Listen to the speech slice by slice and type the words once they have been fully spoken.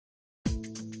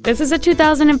This is a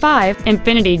 2005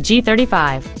 Infiniti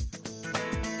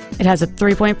G35. It has a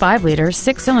 3.5-liter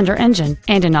 6-cylinder engine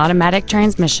and an automatic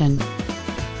transmission.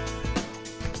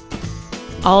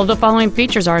 All of the following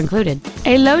features are included: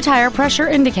 a low tire pressure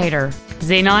indicator,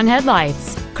 xenon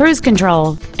headlights, cruise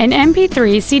control, an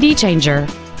MP3 CD changer,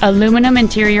 aluminum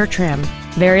interior trim,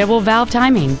 variable valve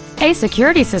timing, a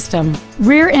security system,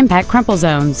 rear impact crumple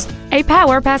zones, a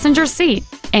power passenger seat,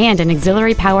 and an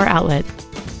auxiliary power outlet.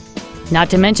 Not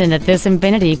to mention that this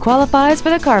Infiniti qualifies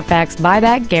for the Carfax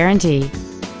buyback guarantee.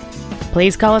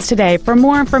 Please call us today for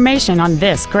more information on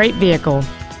this great vehicle.